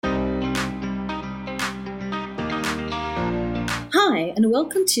Hi, and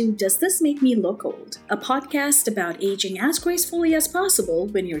welcome to Does This Make Me Look Old? A podcast about aging as gracefully as possible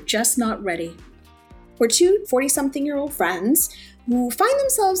when you're just not ready. We're two 40-something-year-old friends who find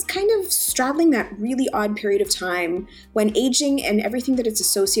themselves kind of straddling that really odd period of time when aging and everything that it's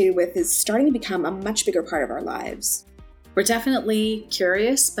associated with is starting to become a much bigger part of our lives. We're definitely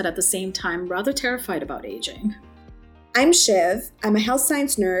curious, but at the same time rather terrified about aging. I'm Shiv. I'm a health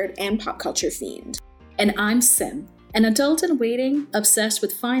science nerd and pop culture fiend. And I'm Sim, an adult in waiting, obsessed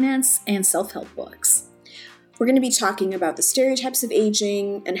with finance and self-help books. We're going to be talking about the stereotypes of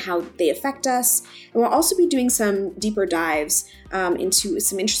aging and how they affect us. And we'll also be doing some deeper dives into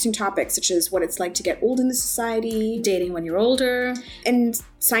some interesting topics, such as what it's like to get old in the society, Dating when you're older, and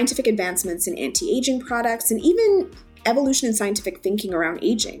scientific advancements in anti-aging products, and even evolution in scientific thinking around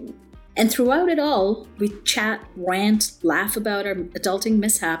aging. And throughout it all, we chat, rant, laugh about our adulting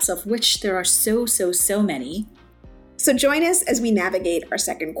mishaps, of which there are so many. So join us as we navigate our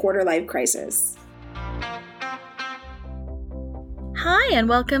second quarter life crisis. Hi, and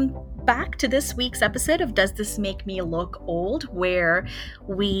welcome back to this week's episode of Does This Make Me Look Old, where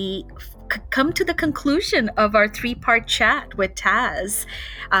we come to the conclusion of our three-part chat with Taz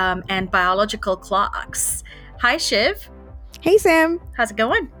and biological clocks. Hi, Shiv. Hey, Sam. How's it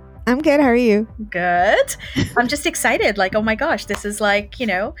going? I'm good. How are you? Good. I'm just excited. Like, oh my gosh, this is like,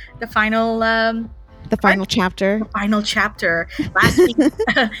 the final... The final chapter. The final chapter. Last week,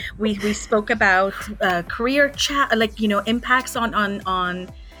 we spoke about career impacts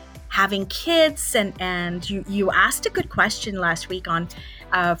on having kids, and you asked a good question last week on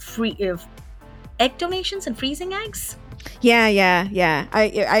egg donations and freezing eggs. Yeah.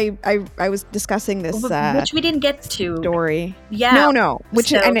 I was discussing this, which we didn't get to story. Yeah. No.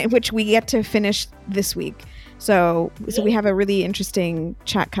 Which we get to finish this week. So we have a really interesting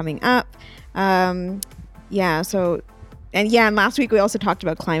chat coming up. And last week we also talked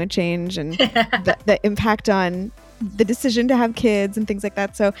about climate change and the impact on the decision to have kids and things like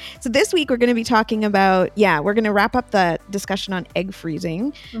that. So this week we're going to be talking about, we're going to wrap up the discussion on egg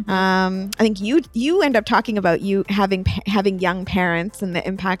freezing. Mm-hmm. I think you end up talking about you having young parents and the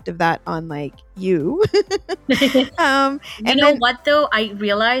impact of that on like you. What though? I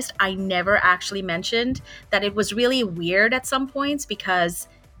realized I never actually mentioned that it was really weird at some points because,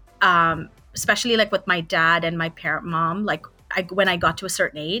 especially like with my dad and my parent mom, like when I got to a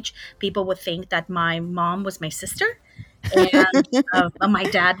certain age, people would think that my mom was my sister and my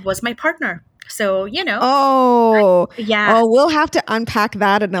dad was my partner. So, Oh, we'll have to unpack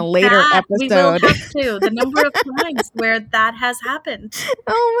that in a later episode. We will have to. The number of times where that has happened.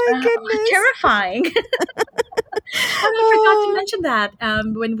 Oh my goodness. Terrifying. I forgot to mention that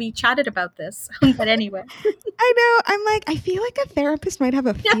when we chatted about this. But anyway. I know. I'm like, I feel like a therapist might have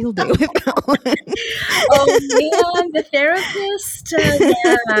a field day with that one. Oh man, the therapist.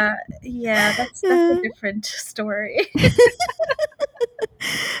 That's a different story.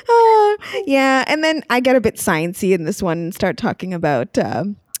 And then I get a bit sciencey in this one and start talking about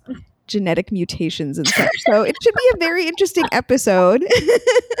genetic mutations and such. So it should be a very interesting episode.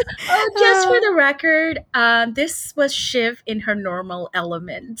 Just for the record, this was Shiv in her normal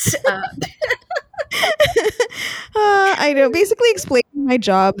element. I know, basically explaining my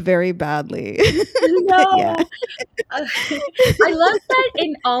job very badly. No. I love that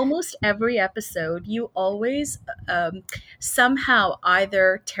in almost every episode, you always somehow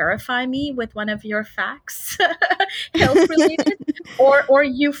either terrify me with one of your facts, health related, or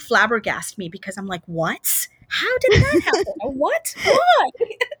you flabbergast me because I'm like, what? How did that happen? What? Why?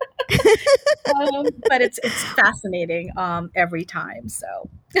 But it's fascinating every time. So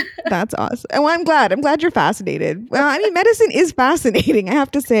that's awesome. Well, I'm glad you're fascinated. Well, I mean, medicine is fascinating, I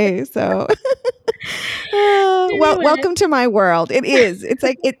have to say. So, welcome to my world. It is. It's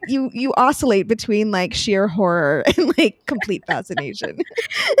like you oscillate between like sheer horror and like complete fascination.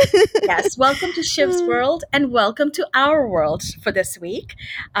 Yes, welcome to Shiv's world and welcome to our world for this week.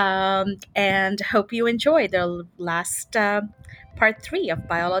 And hope you enjoy the last part 3 of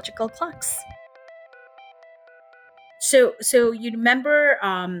biological clocks. So you remember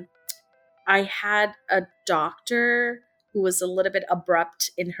I had a doctor who was a little bit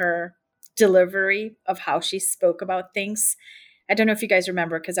abrupt in her delivery of how she spoke about things. I don't know if you guys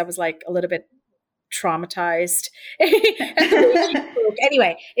remember because I was like a little bit traumatized.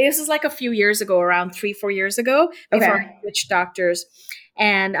 Anyway, this was like a few years ago, around 3-4 years ago, before I switched doctors.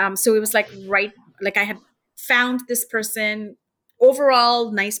 And so it was like I had found this person,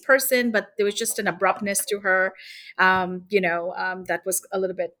 overall nice person, but there was just an abruptness to her, that was a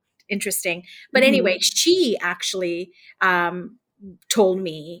little bit interesting. But anyway, she actually told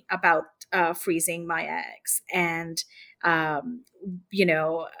me about freezing my eggs. And um,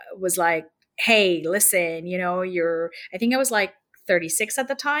 was like, hey, listen, I think I was like 36 at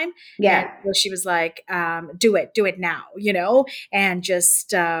the time. And Yeah. so she was like, do it now, and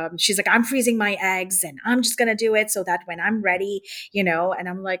just, she's like, I'm freezing my eggs and I'm just going to do it so that when I'm ready, and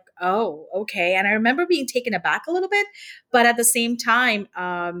I'm like, oh, okay. And I remember being taken aback a little bit, but at the same time,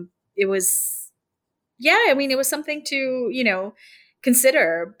 it was, yeah, I mean, it was something to,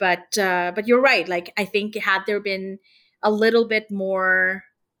 consider, but you're right. Like, I think had there been a little bit more,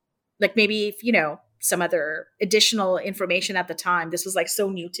 like maybe if, some other additional information at the time. This was like so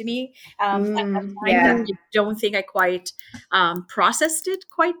new to me at that time that Yeah. I don't think I quite processed it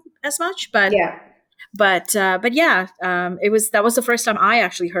quite as much. But Yeah. but yeah, that was the first time I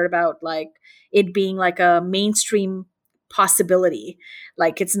actually heard about like it being like a mainstream possibility.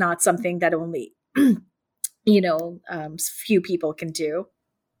 Like it's not something that only few people can do.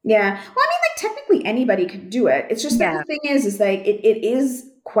 Yeah. Well, I mean, like technically anybody could do it. It's just that Yeah, the thing is like it is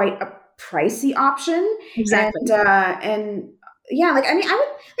quite a pricey option, exactly. and yeah, like I mean, I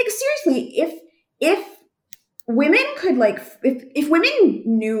would like seriously if women could like if women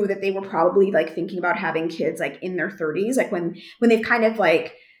knew that they were probably like thinking about having kids like in their 30s, like when they've kind of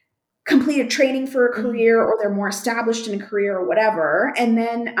like completed training for a career or they're more established in a career or whatever, and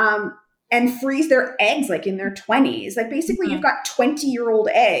then and freeze their eggs like in their 20s, like basically you've got 20-year-old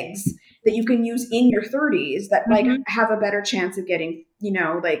eggs that you can use in your 30s that like Mhm. have a better chance of getting,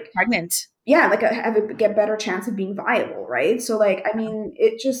 like Pregnant. yeah, like get better chance of being viable, right? So like I mean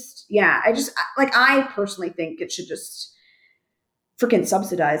it just, yeah, I personally think it should just freaking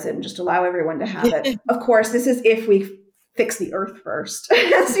subsidize it and just allow everyone to have it. Of course, this is if we fix the earth first. So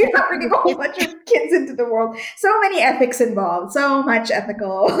you're not bringing a whole bunch of kids into the world. So many ethics involved, so much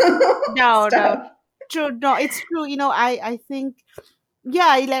ethical No, no, stuff. true. No, it's true. I think,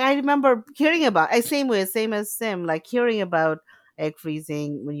 yeah, like I remember hearing about, same as Sim, like hearing about egg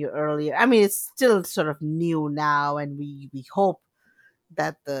freezing when you're earlier. I mean, it's still sort of new now, and we hope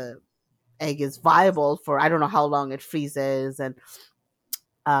that the egg is viable for I don't know how long it freezes, and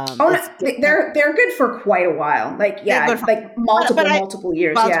Oh no, it's they're good for quite a while. Like they're good yeah, for, like but multiple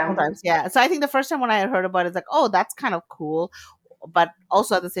years. multiple Yeah. times, yeah. So I think the first time when I heard about it, it's like, oh, that's kind of cool. But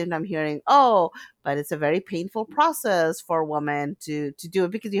also at the same time hearing, oh, but it's a very painful process for a woman to do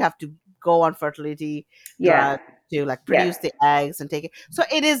it because you have to go on fertility Yeah. drugs to like Yeah. produce the eggs and take it. So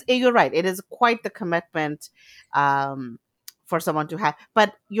it is, you're right, it is quite the commitment um for someone to have.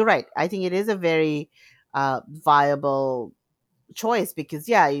 But you're right, I think it is a very viable choice because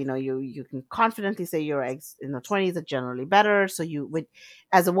yeah, you can confidently say your eggs in the 20s are generally better, so you would,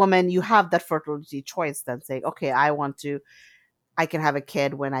 as a woman, you have that fertility choice than saying, okay, I can have a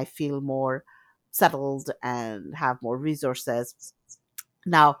kid when I feel more settled and have more resources.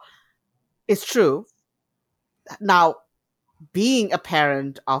 Now, it's true. Now, being a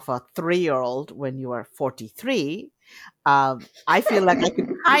parent of a 3-year-old when you are 43, I feel like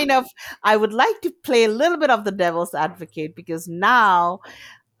I would like to play a little bit of the devil's advocate because now,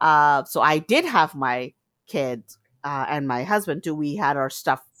 so I did have my kid and my husband too. We had our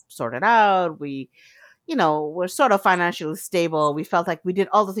stuff sorted out. We're sort of financially stable. We felt like we did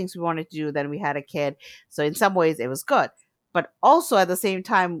all the things we wanted to do. Then we had a kid. So in some ways it was good. But also at the same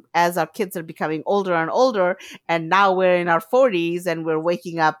time, as our kids are becoming older and older, and now we're in our 40s and we're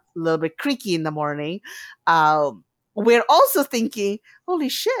waking up a little bit creaky in the morning, we're also thinking, holy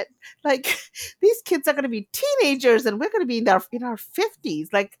shit, like these kids are going to be teenagers and we're going to be in our 50s.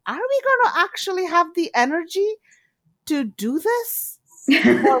 Like, are we going to actually have the energy to do this?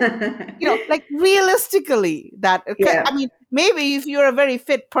 Like realistically, that okay, Yeah. I mean, maybe if you're a very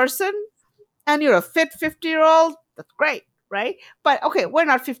fit person and you're a fit 50-year-old, that's great, right? But okay, we're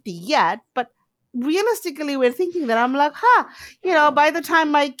not 50 yet, but realistically, we're thinking that I'm like, by the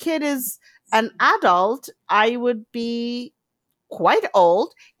time my kid is an adult, I would be quite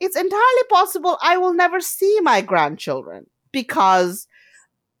old. It's entirely possible I will never see my grandchildren because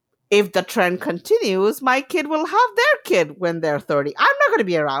if the trend continues, my kid will have their kid when they're 30. I'm not going to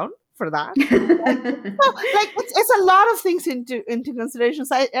be around for that. So, like, it's a lot of things into consideration.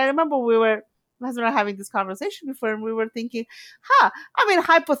 So I remember my husband and I having this conversation before, and we were thinking, I mean,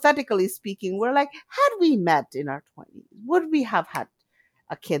 hypothetically speaking, we're like, had we met in our 20s, would we have had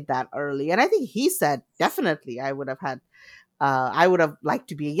a kid that early? And I think he said, definitely, I would have liked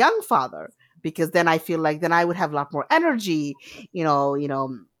to be a young father because then I feel like then I would have a lot more energy,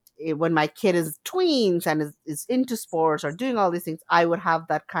 when my kid is tweens and is into sports or doing all these things, I would have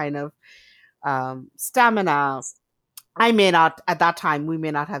that kind of stamina. I may not, at that time, we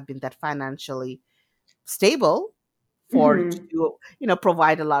may not have been that financially stable for Mhm. to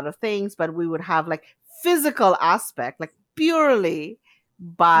provide a lot of things, but we would have like physical aspect, like purely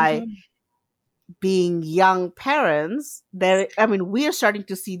by Mhm. being young parents, we are starting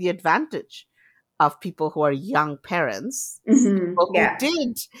to see the advantage of people who are young parents, people who Yeah.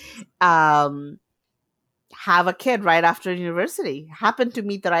 did um, have a kid right after university, happened to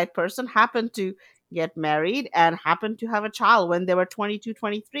meet the right person, happened to get married, and happened to have a child when they were 22,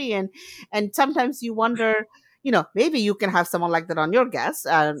 23. And sometimes you wonder, maybe you can have someone like that on your guest,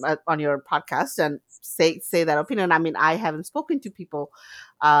 on your podcast, and say that opinion. I mean, I haven't spoken to people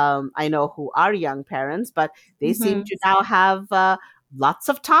I know who are young parents, but they seem Mhm. to now have lots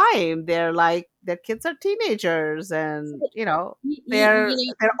of time. They're like, their kids are teenagers, and they're You they're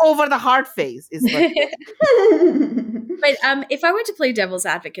over the hard phase is what. know, but if I were to play devil's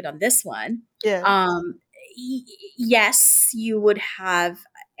advocate on this one, Yeah. um, yes, you would have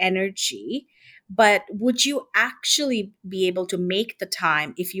energy, but would you actually be able to make the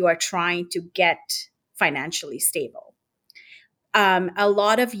time if you are trying to get financially stable? A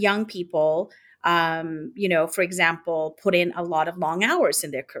lot of young people, for example, put in a lot of long hours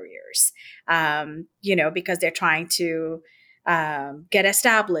in their careers, because they're trying to get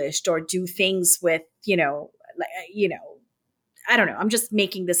established or do things with, I don't know. I'm just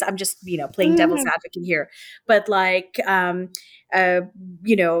making this. I'm just playing devil's Mhm. advocate here, but like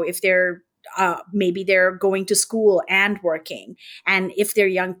if they're maybe they're going to school and working, and if they're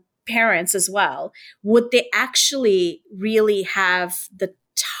young parents as well, would they actually really have the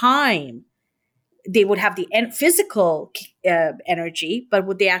time? They would have the physical energy, but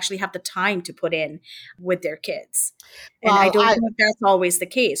would they actually have the time to put in with their kids? And I Well, don't know if that's always the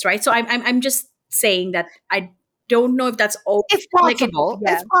case, right? So I'm just saying that I don't know if that's all it's like it. possible.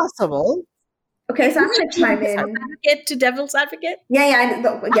 Yeah, It's possible. Okay, so I'm going to you chime devil's in. advocate to devil's advocate.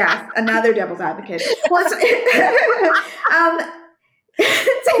 Yeah, another devil's advocate. Well, it's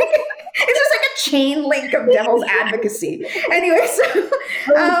just like a chain link of devil's advocacy. Anyway, so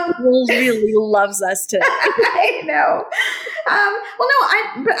Will really loves us today. I know. Well, no,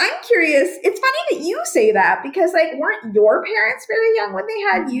 but I'm curious. It's funny that you say that because, like, weren't your parents very young when they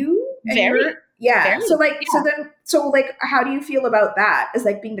had you? And Very, yeah. very, So, like, yeah. how do you feel about that as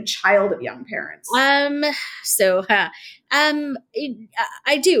like being the child of young parents? So,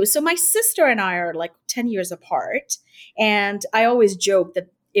 I do. So my sister and I are like 10 years apart. And I always joke that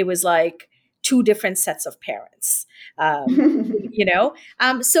it was like two different sets of parents.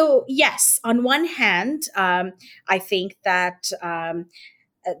 So yes, on one hand, I think that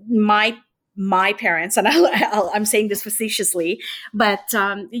my parents, and I'm saying this facetiously, but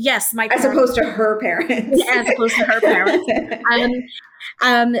yes, my As parents, opposed to her parents. as opposed to her parents,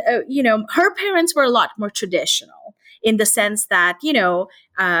 um, her parents were a lot more traditional in the sense that,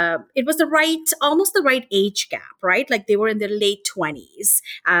 it was almost the right age gap, right? Like they were in their late 20s,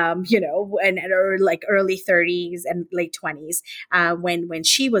 or like early 30s and late 20s when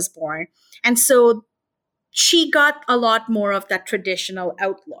she was born. And so she got a lot more of that traditional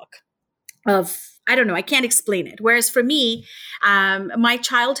outlook of, I don't know, I can't explain it. Whereas for me, my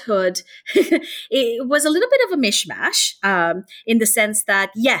childhood, it was a little bit of a mishmash, in the sense that,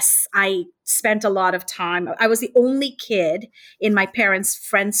 yes, I spent a lot of time. I was the only kid in my parents'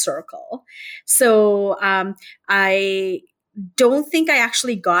 friend circle. So I don't think I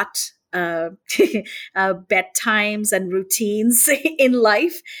actually got bedtimes and routines in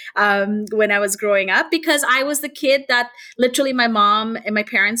life when I was growing up, because I was the kid that literally my mom and my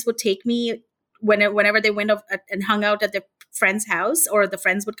parents would take me whenever they went and hung out at their friend's house, or the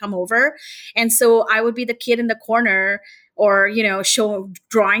friends would come over. And so I would be the kid in the corner, or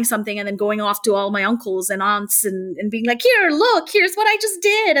drawing something and then going off to all my uncles and aunts and being like, here, look, here's what I just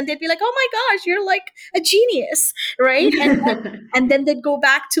did. And they'd be like, oh my gosh, you're like a genius, right? And then they'd go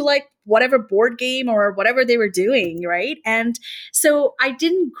back to like whatever board game or whatever they were doing, right? And so I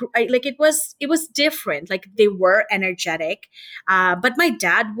didn't like it was different. Like they were energetic, but my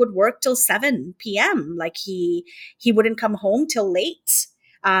dad would work till 7 p.m. Like he wouldn't come home till late.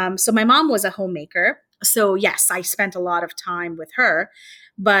 So my mom was a homemaker. So yes, I spent a lot of time with her,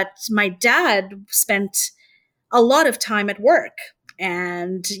 but my dad spent a lot of time at work,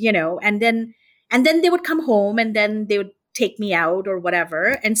 and and then they would come home, and then they would take me out or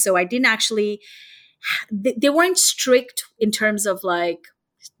whatever. And so I didn't actually, they weren't strict in terms of like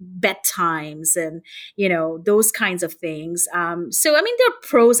bedtimes and those kinds of things. So I mean, there are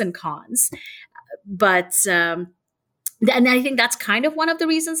pros and cons, but and I think that's kind of one of the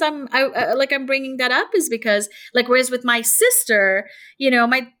reasons I'm bringing that up, is because, like, whereas with my sister, there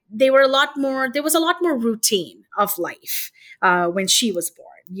was a lot more routine of life when she was born,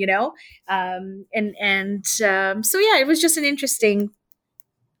 so yeah, it was just an interesting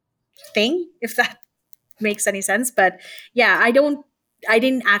thing, if that makes any sense. But yeah, I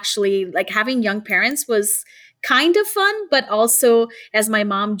didn't actually like having young parents was kind of fun, but also, as my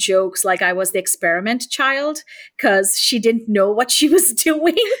mom jokes, like I was the experiment child because she didn't know what she was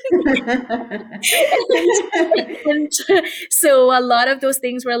doing. And so a lot of those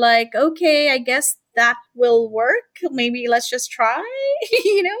things were like, okay, I guess that will work. Maybe let's just try,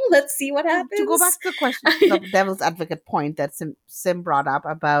 let's see what happens. To go back to the question, the devil's advocate point that Sim brought up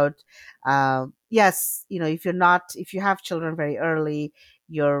about, yes, if you have children very early,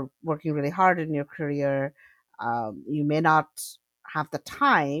 you're working really hard in your career, you may not have the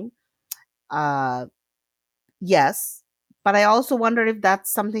time. Yes, but I also wonder if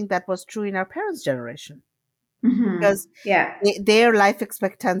that's something that was true in our parents' generation, because Yeah. their life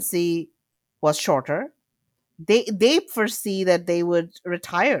expectancy was shorter. They foresee that they would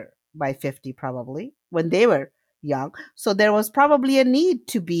retire by 50 probably when they were young. So there was probably a need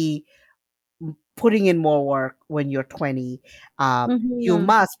to be putting in more work when you're 20. You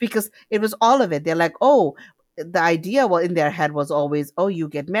must, because it was all of it. They're like, oh, the idea in their head was always, oh, you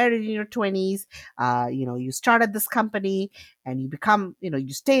get married in your 20s, you start at this company and you become,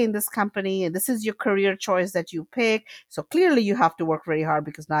 you stay in this company and this is your career choice that you pick. So clearly you have to work very hard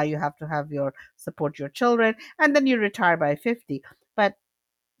because now you have to have support your children, and then you retire by 50. But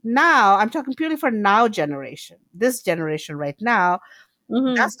now I'm talking purely for now generation, this generation right now,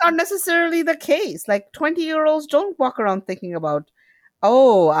 that's not necessarily the case. Like 20-year-olds don't walk around thinking about,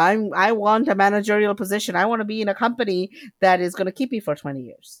 oh, I want a managerial position. I want to be in a company that is going to keep me for 20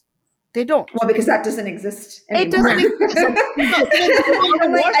 years. They don't. Well, because that doesn't exist anymore. It doesn't exist.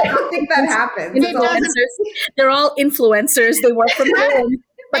 I don't think that happens. They're all influencers. They work from home,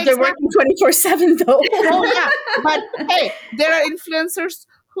 but they're working 24/7 though. Oh yeah, but hey, there are influencers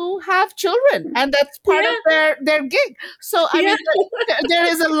who have children, and that's part of their gig. So I mean, there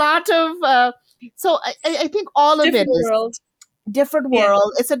is a lot of. So I think all of different it is world. Different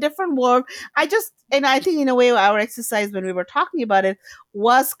world. It's a different world. I think in a way our exercise when we were talking about it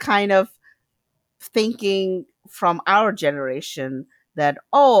was kind of thinking from our generation that,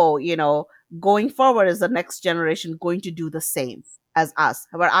 oh, going forward, is the next generation going to do the same as us?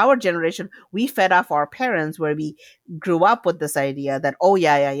 But our generation, we fed off our parents, where we grew up with this idea that, oh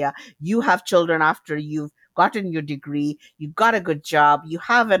yeah, you have children after you've gotten your degree, you got a good job, you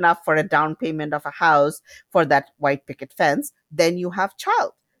have enough for a down payment of a house for that white picket fence, then you have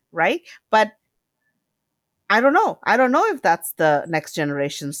child, right? But I don't know if that's the next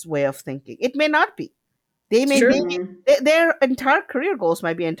generation's way of thinking. It may not be. They may their entire career goals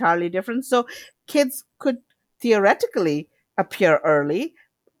might be entirely different. So kids could theoretically appear early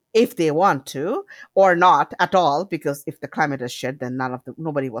if they want to, or not at all, because if the climate is shit, then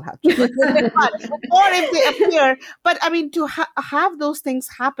nobody will have children. Or if they appear, but I mean, to have those things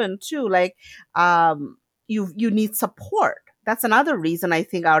happen too, like you need support. That's another reason I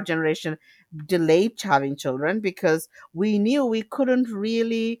think our generation delayed having children, because we knew we couldn't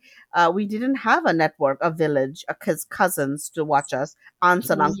really, we didn't have a network, a village, cousins to watch us, aunts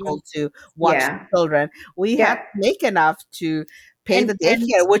and uncles to watch children. We had to make enough to pay the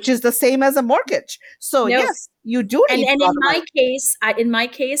daycare, which is the same as a mortgage. So yes, you do need. And in my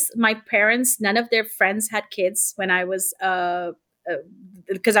case, my parents, none of their friends had kids when I was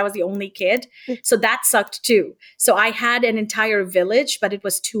because I was the only kid, so that sucked too. So I had an entire village, but it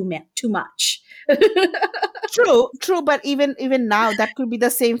was too much. True, but even now, that could be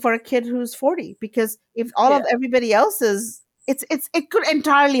the same for a kid who's 40, because if all of everybody else is, it could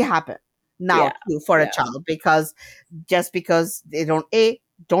entirely happen now too for a child, because they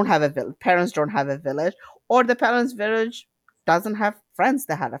don't have a village, parents don't have a village, or the parents' village doesn't have friends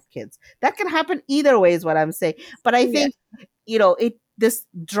that have kids. That can happen either way, is what I'm saying. But I think this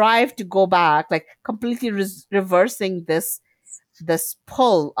drive to go back, like completely reversing this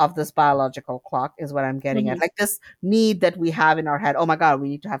pull of this biological clock, is what I'm getting at. Like this need that we have in our head, oh my God, we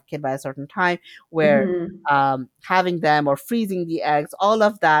need to have a kid by a certain time, where having them or freezing the eggs, all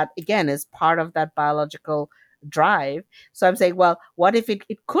of that again is part of that biological drive. So I'm saying, well, what if it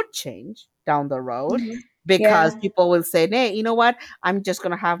could change down the road? Because people will say, hey, you know what, I'm just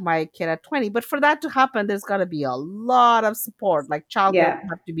going to have my kid at 20. But for that to happen, there's got to be a lot of support. Like childcare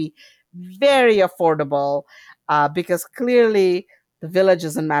have to be very affordable, because clearly the village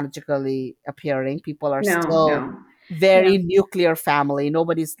isn't magically appearing. People are still very nuclear family.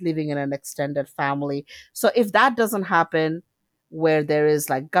 Nobody's living in an extended family. So if that doesn't happen, where there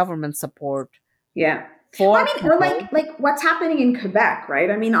is like government support, or like what's happening in Quebec,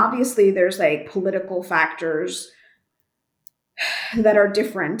 right? I mean, obviously there's like political factors that are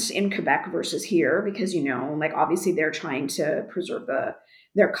different in Quebec versus here, because like obviously they're trying to preserve the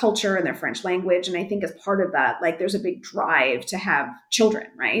their culture and their French language. And I think as part of that, like there's a big drive to have children,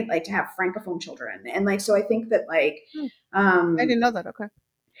 right? Like to have Francophone children. And like, so I think that like, I didn't know that. Okay.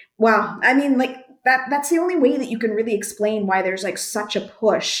 well, I mean, like that's the only way that you can really explain why there's like such a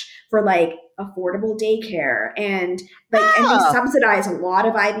push for like affordable daycare and like and they subsidize a lot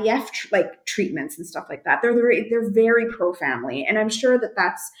of IVF like treatments and stuff like that. They're very pro family, and I'm sure that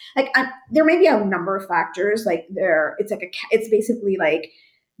that's like there may be a number of factors. Like it's basically like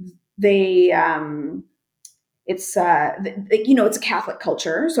they it's it's a Catholic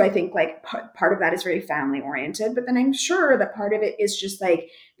culture, so I think like part of that is very family oriented, but then I'm sure that part of it is just like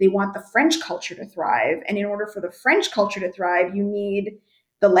they want the French culture to thrive, and in order for the French culture to thrive you need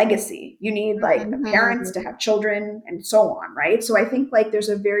the legacy, you need like the parents to have children and so on, right? So I think like there's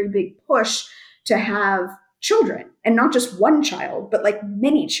a very big push to have children, and not just one child but like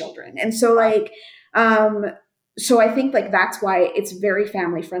many children. And so like so I think like that's why it's very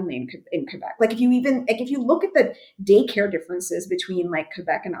family friendly in Quebec. Like if you look at the daycare differences between like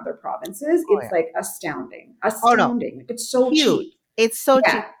Quebec and other provinces, it's like astounding. No. Like, it's so huge. cheap. It's so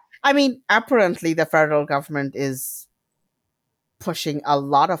cheap. I mean, apparently the federal government is pushing a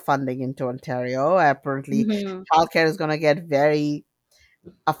lot of funding into Ontario. Apparently childcare is going to get very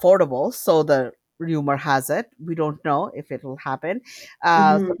affordable. So the rumor has it. We don't know if it will happen.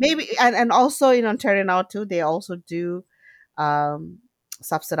 So maybe, and also in Ontario now too, they also do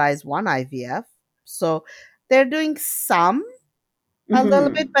subsidize one IVF. So they're doing some a little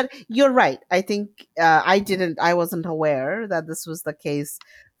bit, but you're right. I think I wasn't aware that this was the case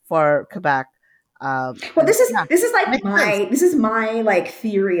for Quebec. Well, this is my like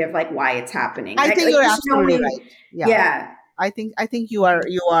theory of like why it's happening. I think you're absolutely right. Yeah. I think you are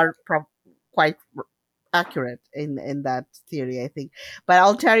quite accurate in that theory, I think. But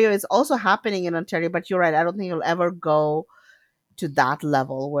Ontario is also happening in Ontario, but you're right. I don't think you'll ever go to that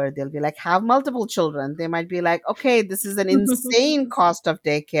level where they'll be like, have multiple children. They might be like, okay, this is an insane cost of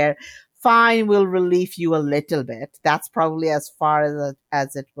daycare. Fine, we'll relieve you a little bit. That's probably as far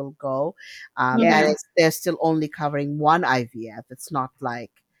as it will go. And they're still only covering one IVF. It's not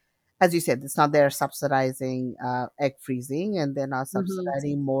like, as you said, it's not they're subsidizing egg freezing, and they're not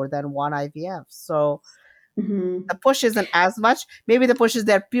subsidizing more than one IVF. So the push isn't as much. Maybe the push is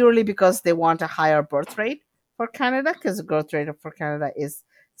there purely because they want a higher birth rate for Canada, because the growth rate for Canada is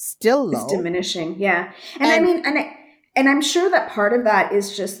still low. It's diminishing, yeah. And I'm sure that part of that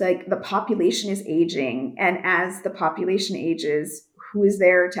is just like the population is aging, and as the population ages, who is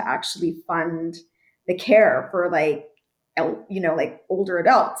there to actually fund the care for like like older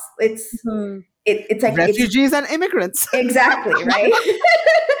adults? It's like refugees and immigrants. Exactly, right?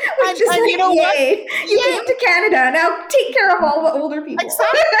 And you know what? You came to Canada, now take care of all the older people.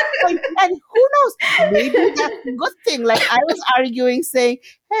 Exactly. And who knows? Maybe that's a good thing. Like I was arguing, saying,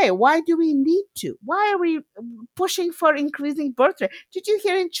 hey, why do we need to? Why are we pushing for increasing birth rate? Did you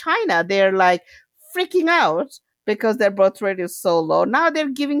hear in China, they're like freaking out because their birth rate is so low. Now they're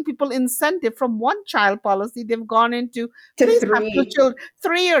giving people incentive from one child policy. They've gone into three. Have 2 children,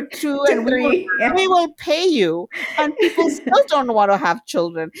 3 or 2, and we will pay you. And people still don't want to have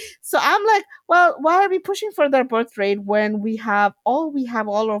children. So I'm like, well, why are we pushing for their birth rate when we have all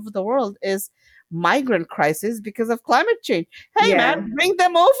over the world is migrant crisis because of climate change? Hey man, bring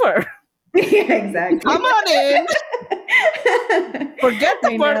them over. Yeah, exactly. Come on in. Forget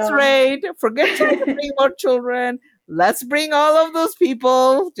the birth rate. Forget trying to bring more children. Let's bring all of those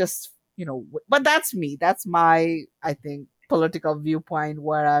people. Just, but that's me. That's my, I think, political viewpoint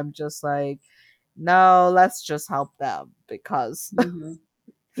where I'm just like, no, let's just help them because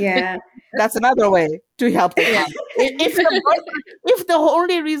that's another way to help them. If the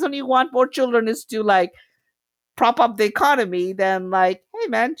only reason you want more children is to like prop up the economy, then like, hey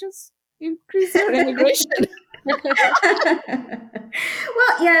man, just increase your immigration. Well,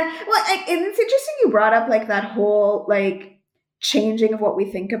 and it's interesting you brought up like that whole like changing of what we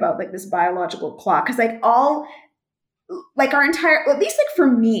think about like this biological clock, because like all like our entire, at least like for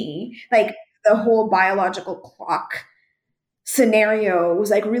me, like the whole biological clock scenario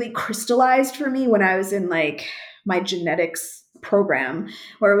was like really crystallized for me when I was in like my genetics program,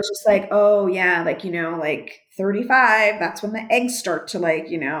 where it was just like, oh yeah, like like 35, that's when the eggs start to like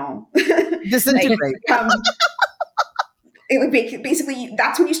disintegrate. It would basically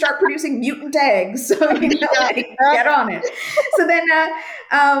that's when you start producing mutant eggs. So get on it. So then,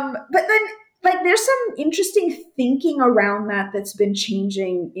 but then like there's some interesting thinking around that's been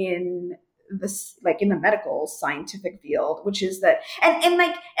changing in this like in the medical scientific field, which is that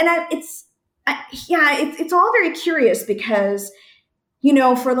it's all very curious because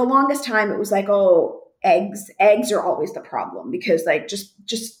for the longest time it was like, oh, eggs are always the problem, because like just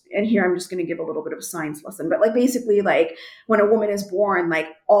and here I'm just going to give a little bit of a science lesson, but like basically like when a woman is born, like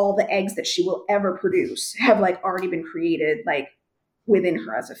all the eggs that she will ever produce have like already been created like within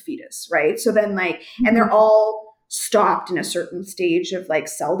her as a fetus, right? So then like, and they're all stopped in a certain stage of like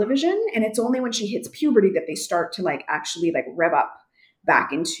cell division, and it's only when she hits puberty that they start to like actually like rev up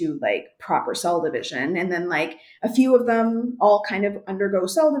back into like proper cell division. And then like a few of them all kind of undergo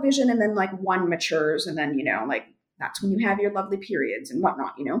cell division, and then like one matures, and then, you know, like that's when you have your lovely periods and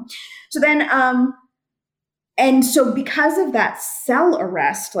whatnot, you know? So then, and so because of that cell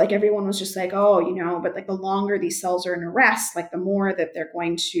arrest, like everyone was just like, oh, you know, but like the longer these cells are in arrest, like the more that they're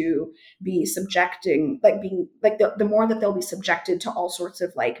going to be subjecting, like being like the more that they'll be subjected to all sorts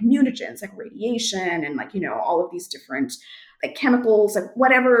of like mutagens, like radiation and like, you know, all of these different like chemicals, like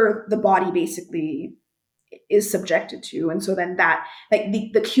whatever the body basically is subjected to. And so then that like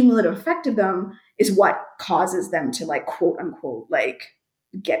the cumulative effect of them is what causes them to like quote unquote like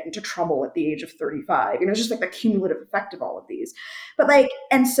get into trouble at the age of 35. You know, it's just like the cumulative effect of all of these. But like,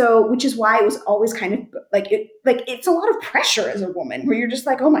 and so, which is why it was always kind of like it's a lot of pressure as a woman, where you're just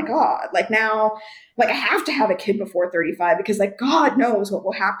like, oh my God, like now, like I have to have a kid before 35, because like God knows what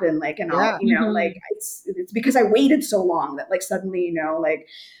will happen. Like, and I'll, you know, like it's because I waited so long that like suddenly, you know, like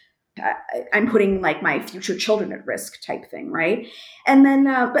I'm putting like my future children at risk type thing, right? And then,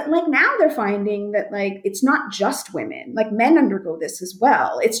 but like now they're finding that like it's not just women, like men undergo this as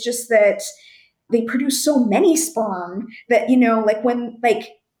well. It's just that they produce so many sperm that, you know, like when like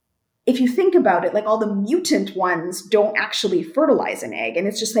if you think about it, like all the mutant ones don't actually fertilize an egg, and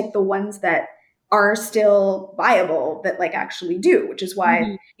it's just like the ones that are still viable that like actually do, which is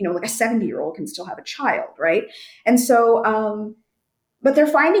why you know, like a 70-year-old can still have a child, right? And so but they're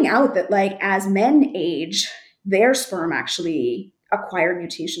finding out that like as men age, their sperm actually acquire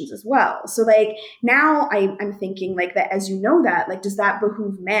mutations as well. So like now I'm thinking like that, as you know, that like, does that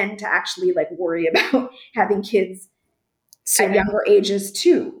behoove men to actually like worry about having kids at younger ages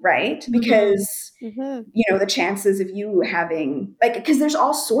too, right? Because you know, the chances of you having like, because there's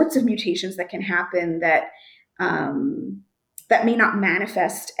all sorts of mutations that can happen that that may not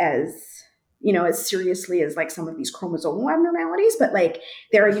manifest as, you know, as seriously as like some of these chromosomal abnormalities, but like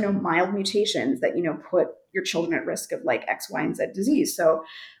there are, you know, mild mutations that, you know, put your children at risk of like X, Y, and Z disease. So,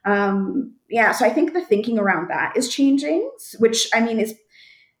 yeah, so I think the thinking around that is changing, which I mean is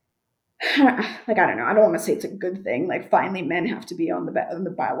like, I don't know, I don't want to say it's a good thing. Like finally men have to be on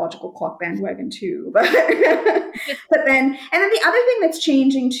the biological clock bandwagon too. But, but then the other thing that's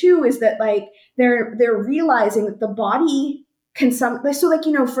changing too is that like they're realizing that the body can so like,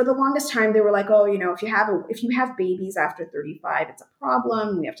 you know, for the longest time they were like, oh, you know, if you have babies after 35, it's a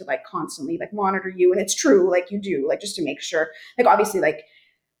problem. We have to like constantly like monitor you. And it's true, like you do, like just to make sure, like obviously like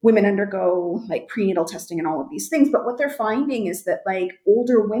women undergo like prenatal testing and all of these things. But what they're finding is that like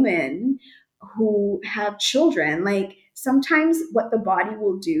older women who have children, like sometimes what the body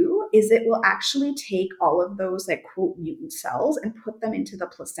will do is it will actually take all of those like quote mutant cells and put them into the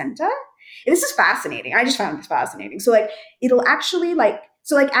placenta. And this is fascinating. I just found this fascinating. So like it'll actually like,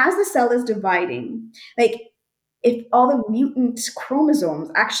 so like as the cell is dividing, like if all the mutant chromosomes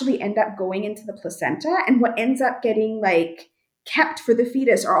actually end up going into the placenta, and what ends up getting like kept for the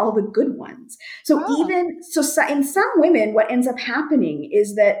fetus are all the good ones. So even so in some women, what ends up happening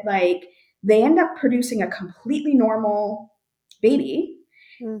is that like they end up producing a completely normal baby,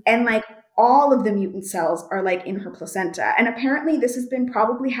 and like all of the mutant cells are like in her placenta. And apparently this has been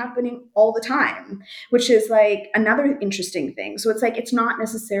probably happening all the time, which is like another interesting thing. So it's like, it's not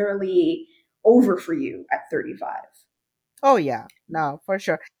necessarily over for you at 35. Oh yeah, no, for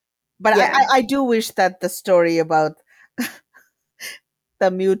sure. But yeah. I do wish that the story about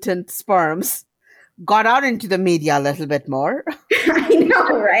the mutant sperms got out into the media a little bit more. I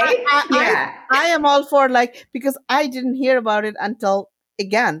know, right? I am all for like, because I didn't hear about it until,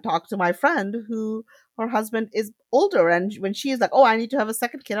 again, talk to my friend who her husband is older, and when she is like, oh, I need to have a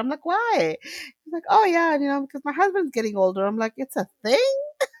second kid, I'm like, why? She's like, oh yeah, you know, because my husband's getting older. I'm like, it's a thing?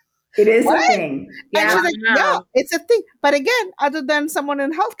 It is a thing. Yeah. And she's like, yeah, it's a thing. But again, other than someone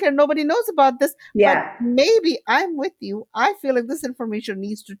in healthcare, nobody knows about this. Yeah. But maybe I'm with you. I feel like this information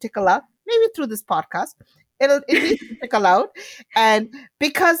needs to trickle out, maybe through this podcast. It needs to trickle out. And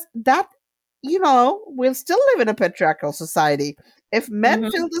because that, you know, we'll still live in a patriarchal society. If men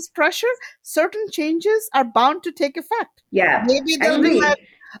feel this pressure, certain changes are bound to take effect. Yeah. Maybe they'll be like,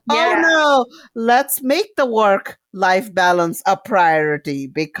 oh no, let's make the work-life balance a priority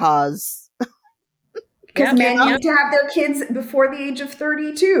because men need to have their kids before the age of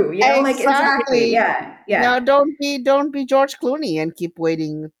 32. You know, like exactly. Yeah. Now don't be George Clooney and keep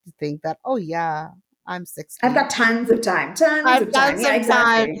waiting to think that, oh yeah, I'm 60. I've got tons of time. Tons of time. Yeah,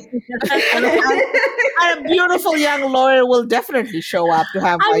 exactly. And a beautiful young lawyer will definitely show up to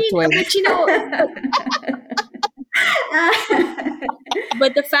have my twins. But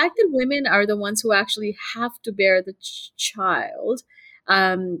but the fact that women are the ones who actually have to bear the child,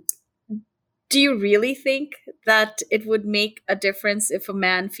 do you really think that it would make a difference if a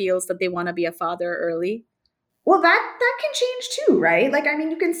man feels that they want to be a father early? Well, that can change too, right? Like, I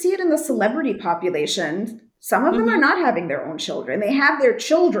mean, you can see it in the celebrity population. Some of them are not having their own children. They have their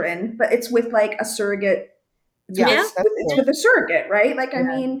children, but it's with like a surrogate. It's with a surrogate, right? Like, I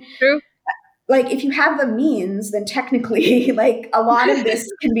mean, true. Like if you have the means, then technically, like a lot of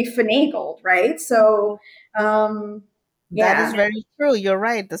this can be finagled, right? So, that is very true. You're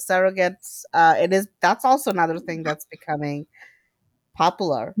right. The surrogates, that's also another thing that's becoming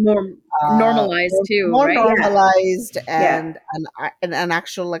popular, more normalized too, more right? normalized, and an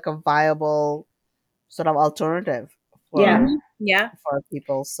actual like a viable sort of alternative for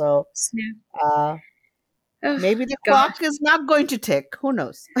people. So maybe the clock is not going to tick. Who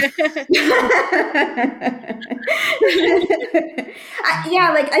knows? Like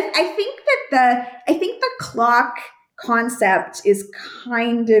I think the clock concept is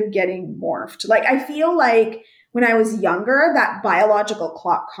kind of getting morphed. Like I feel like when I was younger, that biological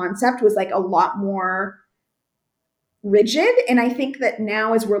clock concept was like a lot more rigid. And I think that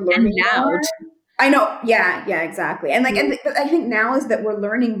now as we're learning more, I know. Yeah, exactly. And like, and I think now is that we're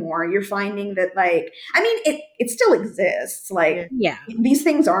learning more, you're finding that like, I mean, it still exists. Like, these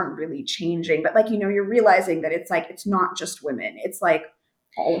things aren't really changing, but like, you know, you're realizing that it's like, it's not just women. It's like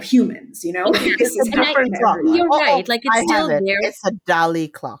all humans, you know? This is different. You're right. Like it's still there. It's a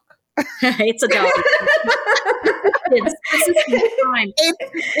Dali clock. It's a Dali. It's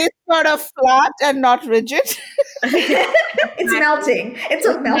sort of flat and not rigid. It's melting. It's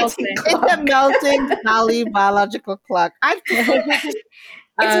a melting clock. It's a melting Dali biological clock.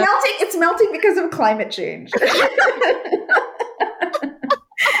 It's melting because of climate change.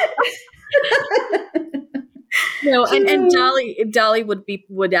 No, and Dali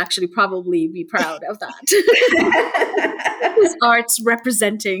would actually probably be proud of that. His art's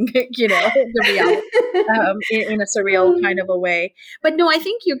representing, you know, the reality in a surreal kind of a way. But no, I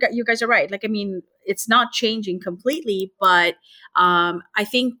think you guys are right. Like, I mean, it's not changing completely, but I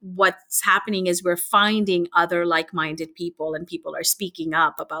think what's happening is we're finding other like-minded people, and people are speaking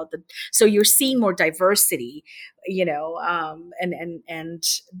up about so you're seeing more diversity, you know, and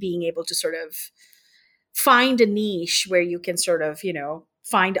being able to sort of find a niche where you can sort of, you know,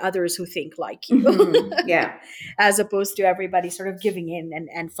 find others who think like you. Mm-hmm. Yeah. As opposed to everybody sort of giving in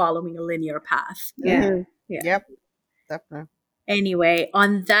and following a linear path. Yeah. Mm-hmm. Yep. Definitely. Anyway,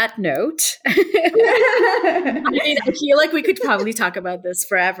 on that note, I mean, I feel like we could probably talk about this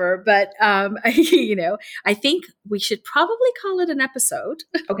forever, but, you know, I think we should probably call it an episode.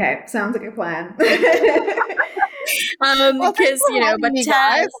 Okay. Sounds like a plan. Because, you know, but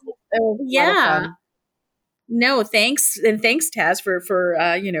Taz, no, thanks. And thanks, Taz, for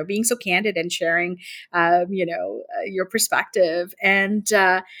you know, being so candid and sharing, you know, your perspective. And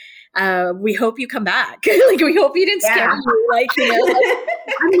we hope you come back. Like, we hope you didn't scare you. Like, you know, like,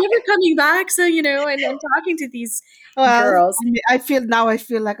 I'm never coming back. So, you know, and talking to these girls. I feel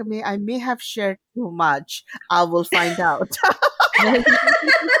like I may have shared too much. I will find out.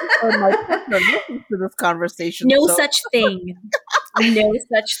 My partner listens to this conversation. No such thing. No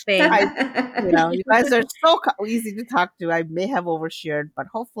such thing. You know, you guys are so easy to talk to. I may have overshared, but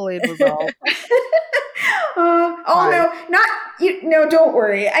hopefully it was all. No, don't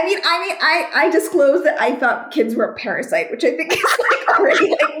worry. I mean, I disclosed that I thought kids were a parasite, which I think is like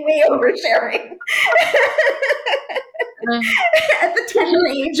already like way oversharing. At the tender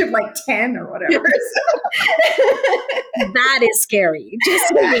age of like 10 or whatever. So. That is scary. Just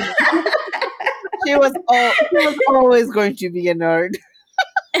so you know. She was always going to be a nerd.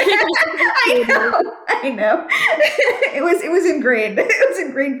 I know. It was ingrained. It was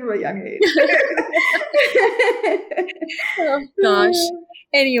ingrained from a young age. Oh gosh.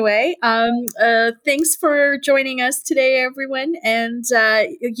 Anyway, thanks for joining us today, everyone. And,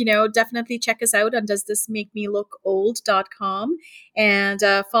 you know, definitely check us out on doesthismakemilookold.com, and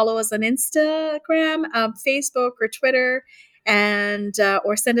follow us on Instagram, Facebook, or Twitter, and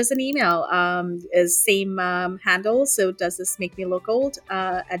or send us an email. Same handle. So doesthismakemilookold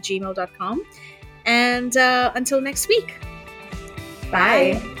at gmail.com. And until next week.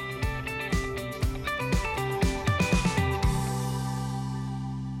 Bye.